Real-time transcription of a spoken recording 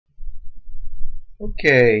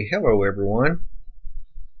Okay, hello everyone.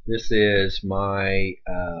 This is my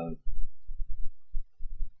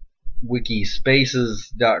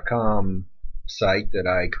Wikispaces.com site that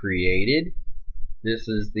I created. This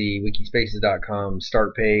is the Wikispaces.com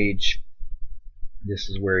start page. This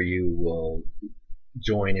is where you will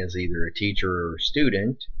join as either a teacher or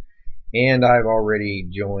student. And I've already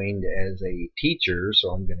joined as a teacher,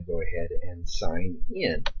 so I'm going to go ahead and sign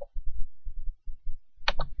in.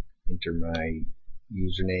 Enter my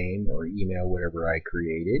username or email, whatever I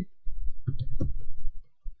created.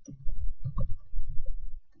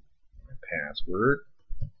 Password.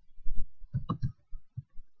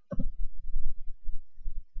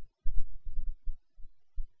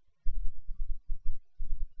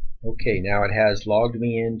 Okay, now it has logged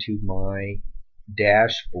me into my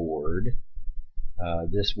dashboard.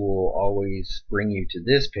 This will always bring you to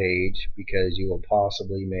this page because you will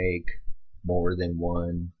possibly make more than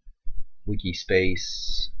one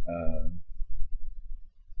Wikispace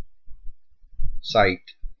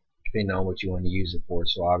site depending on what you want to use it for.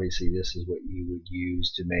 So obviously this is what you would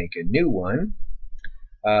use to make a new one.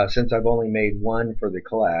 Since I've only made one for the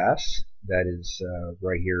class, that is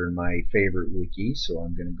right here in my favorite wiki, so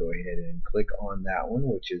I'm going to go ahead and click on that one,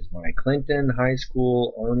 which is my Clinton High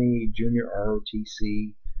School Army Junior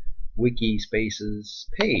ROTC Wikispaces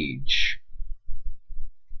page.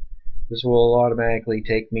 This will automatically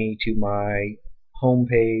take me to my home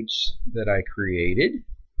page that I created.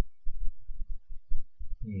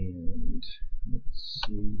 And let's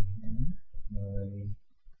see here. I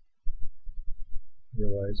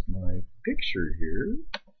realized my picture here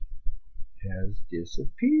has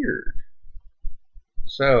disappeared.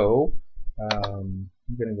 So I'm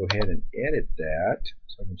going to go ahead and edit that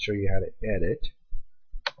so I can show you how to edit.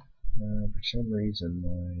 For some reason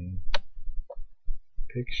my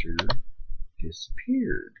picture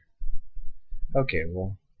disappeared. Okay,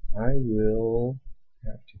 well I will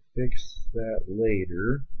have to fix that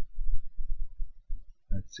later.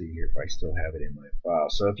 Let's see here if I still have it in my file.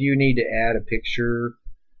 So if you need to add a picture,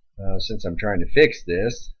 since I'm trying to fix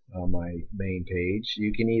this on my main page,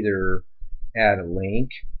 you can either add a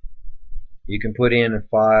link, you can put in a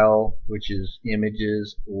file which is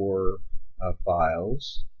images or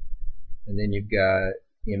files, and then you've got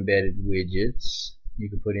embedded widgets. You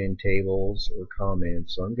can put in tables or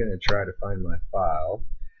comments. So I'm going to try to find my file.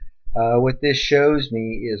 What this shows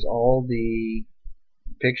me is all the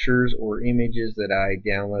pictures or images that I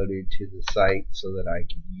downloaded to the site so that I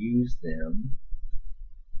could use them.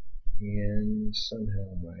 And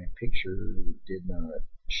somehow my picture did not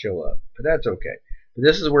show up, but that's okay. But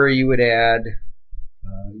this is where you would add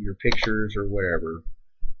your pictures or whatever.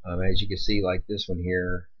 As you can see, like this one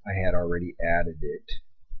here, I had already added it.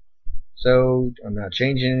 So I'm not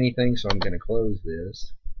changing anything, so I'm going to close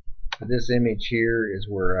this. But this image here is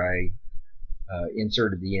where I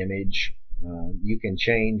inserted the image. You can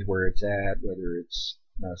change where it's at, whether it's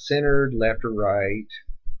centered, left or right,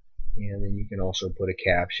 and then you can also put a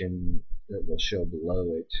caption that will show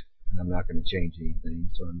below it. And I'm not going to change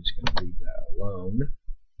anything, so I'm just going to leave that alone.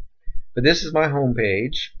 But this is my home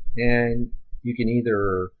page, and you can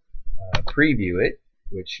either preview it,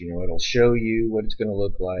 which it'll show you what it's going to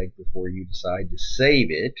look like before you decide to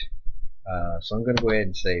save it. So I'm going to go ahead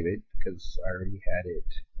and save it because I already had it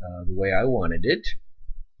the way I wanted it.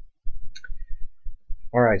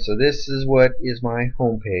 Alright, so this is what is my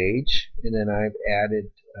home page, and then I've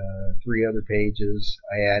added 3 other pages.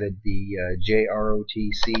 I added the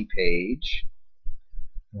JROTC page.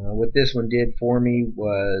 What this one did for me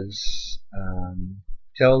was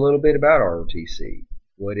tell a little bit about ROTC.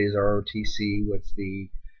 What is ROTC? What's the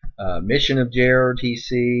mission of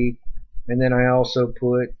JROTC? And then I also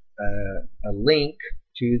put a link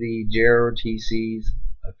to the JROTC's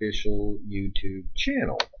official YouTube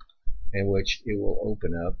channel, in which it will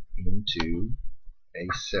open up into a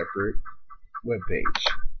separate web page,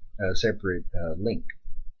 a separate link.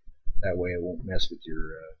 That way it won't mess with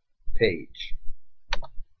your page.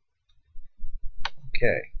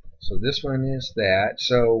 Okay, so this one is that.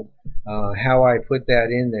 So how I put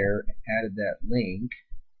that in there, added that link,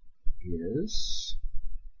 is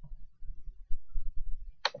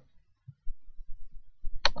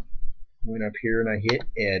went up here and I hit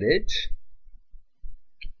edit.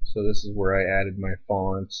 So this is where I added my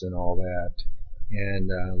fonts and all that.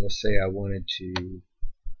 And let's say I wanted to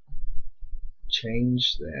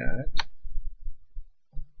change that.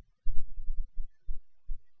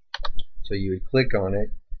 So you would click on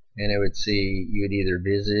it and it would see you would either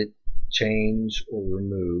visit, change, or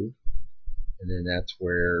remove. And then that's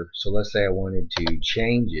where, so let's say I wanted to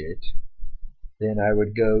change it, then I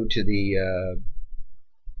would go to the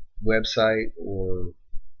website or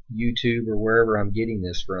YouTube or wherever I'm getting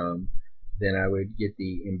this from, then I would get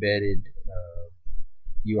the embedded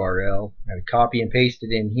URL. I would copy and paste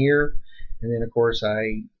it in here, and then of course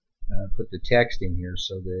I put the text in here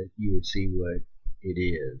so that you would see what it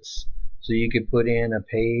is. So you could put in a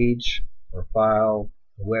page or file,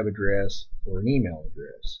 a web address, or an email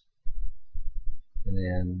address. And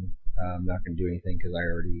then I'm not going to do anything because I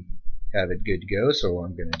already have it good to go, so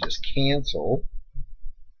I'm going to just cancel,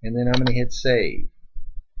 and then I'm going to hit save.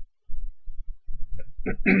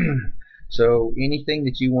 So anything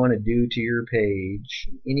that you want to do to your page,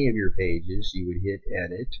 any of your pages, you would hit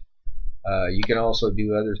edit. You can also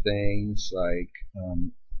do other things like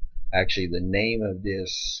actually the name of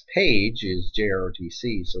this page is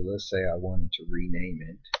JROTC, so let's say I wanted to rename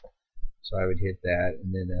it. So I would hit that,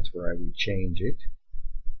 and then that's where I would change it.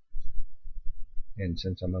 And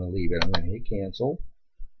since I'm going to leave it, I'm going to hit cancel.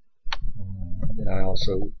 Then I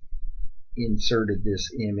also inserted this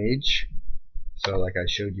image. So like I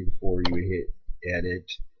showed you before, you would hit edit,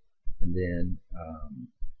 and then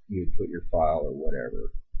you would put your file or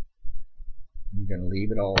whatever. I'm going to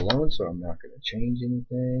leave it all alone, so I'm not going to change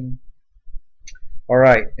anything.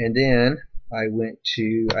 Alright, and then I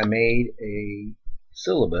made a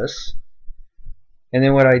syllabus, and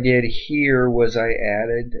then what I did here was I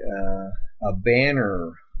added a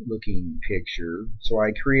banner looking picture. So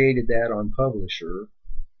I created that on Publisher,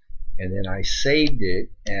 and then I saved it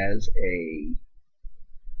as a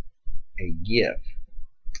GIF.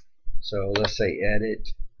 So let's say edit,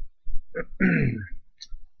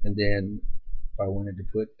 and then if I wanted to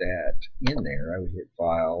put that in there, I would hit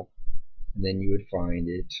file, and then you would find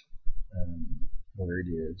it where it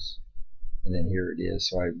is, and then here it is.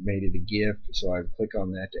 So I made it a GIF, so I click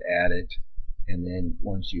on that to add it, and then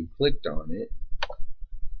once you clicked on it,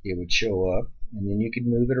 it would show up, and then you could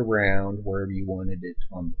move it around wherever you wanted it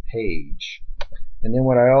on the page. And then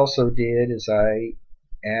what I also did is I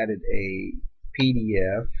added a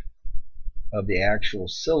PDF of the actual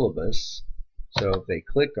syllabus, so if they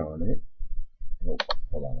click on it, oh,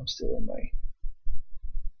 hold on, I'm still in my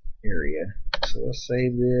area, so let's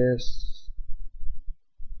save this.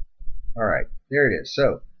 Alright, there it is.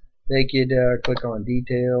 So they could click on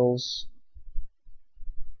details,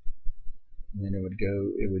 and then it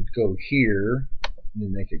would go here, and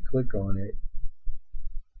then they could click on it,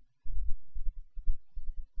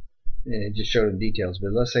 and it just showed them details.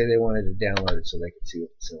 But let's say they wanted to download it so they could see what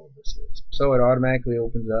the syllabus is. So it automatically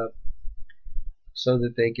opens up so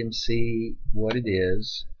that they can see what it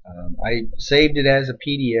is. I saved it as a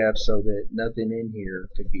PDF so that nothing in here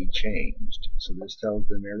could be changed. So this tells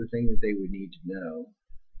them everything that they would need to know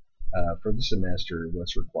for the semester,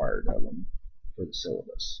 what's required of them for the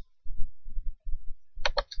syllabus.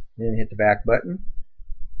 Then hit the back button,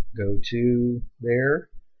 go to there.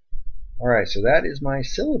 Alright, so that is my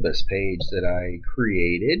syllabus page that I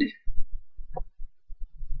created.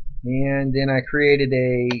 And then I created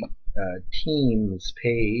a teams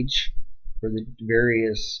page for the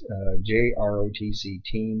various JROTC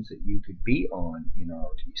teams that you could be on in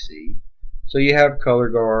ROTC. So you have color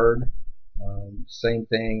guard, same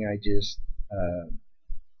thing, I just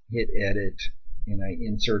hit edit and I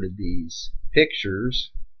inserted these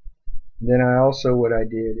pictures. And then I also, what I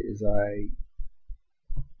did is I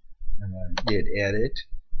did edit,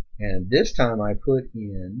 and this time I put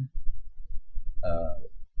in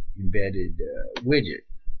embedded widget.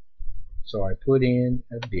 So I put in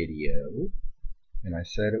a video, and I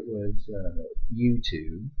said it was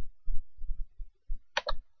YouTube,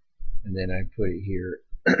 and then I put it here.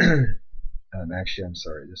 Actually, I'm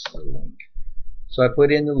sorry, this is a link. So I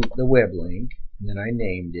put in the web link, and then I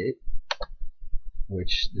named it,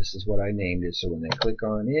 which this is what I named it. So when they click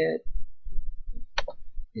on it,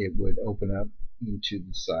 it would open up into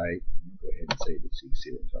the site. Go ahead and save it so you can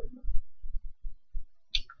see what I'm talking about.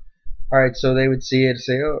 Alright, so they would see it,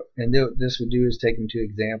 say, oh, and this would do is take them to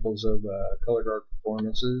examples of color guard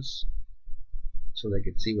performances, so they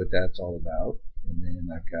could see what that's all about. And then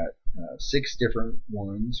I've got 6 different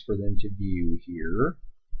ones for them to view here.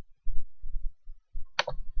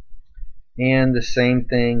 And the same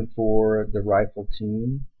thing for the rifle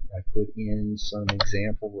team. I put in some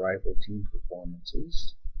example rifle team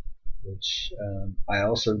performances, which I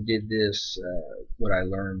also did this, what I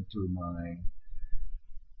learned through my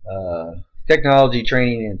technology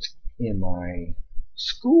training in my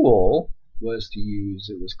school was to use,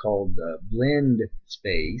 it was called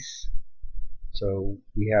Wikispaces. So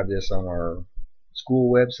we have this on our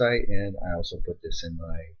school website, and I also put this in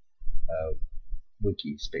my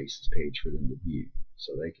Wikispaces page for them to view.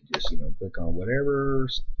 So they can just, click on whatever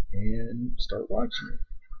and start watching it.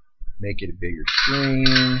 Make it a bigger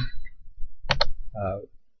screen.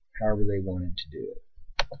 however they wanted to do it.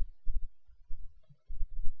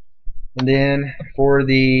 And then for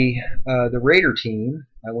the Raider team,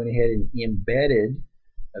 I went ahead and embedded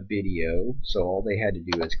a video, so all they had to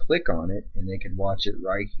do is click on it and they could watch it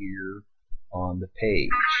right here on the page.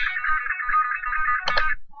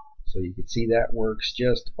 So you can see that works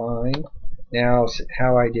just fine. Now,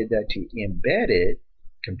 how I did that to embed it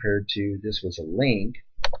compared to this was a link,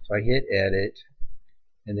 so I hit edit,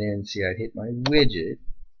 and then see I hit my widget,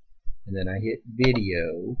 and then I hit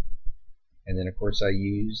video, and then of course I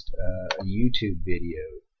used a YouTube video,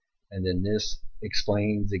 and then this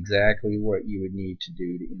explains exactly what you would need to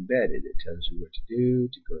do to embed it. It tells you what to do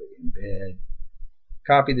to go to embed,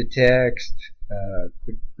 copy the text,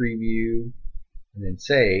 quick preview, and then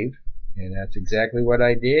save. And that's exactly what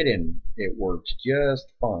I did, and it works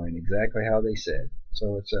just fine, exactly how they said.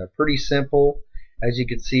 So it's pretty simple. As you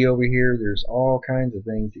can see over here, there's all kinds of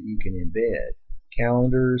things that you can embed.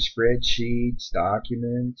 Calendars, spreadsheets,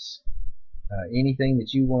 documents, anything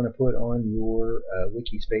that you want to put on your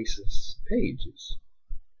Wikispaces pages.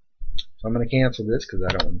 So I'm going to cancel this because I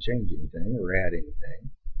don't want to change anything or add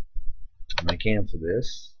anything. I'm going to cancel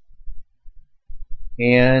this.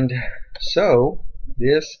 And so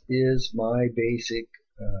this is my basic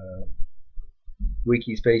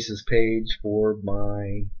Wikispaces page for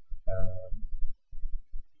my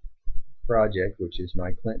project, which is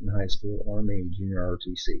my Clinton High School Army Junior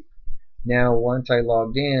ROTC. Now, once I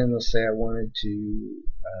logged in, let's say I wanted to,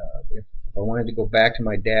 if I wanted to go back to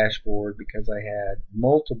my dashboard because I had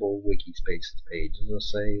multiple Wikispaces pages,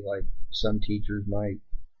 let's say like some teachers might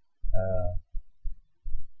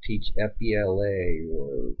teach FBLA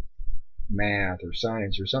or math or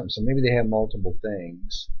science or something, so maybe they have multiple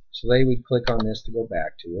things. So they would click on this to go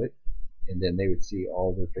back to it, and then they would see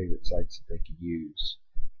all their favorite sites that they could use.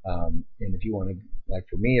 And if you want to, like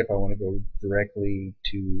for me, if I want to go directly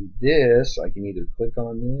to this, I can either click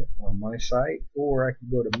on it on my site, or I can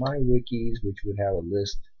go to my wikis, which would have a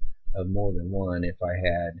list of more than one if I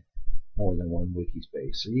had more than one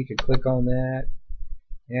Wikispace. So you could click on that,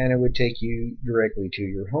 and it would take you directly to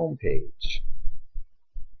your home page.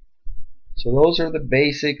 So those are the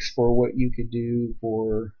basics for what you could do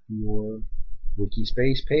for your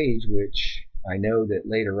Wikispace page, which I know that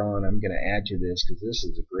later on I'm going to add to this because this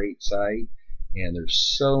is a great site and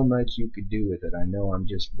there's so much you could do with it. I know I'm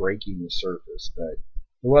just breaking the surface, but it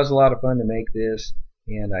was a lot of fun to make this,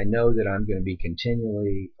 and I know that I'm going to be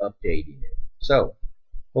continually updating it. So,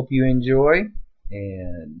 hope you enjoy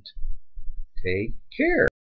and take care.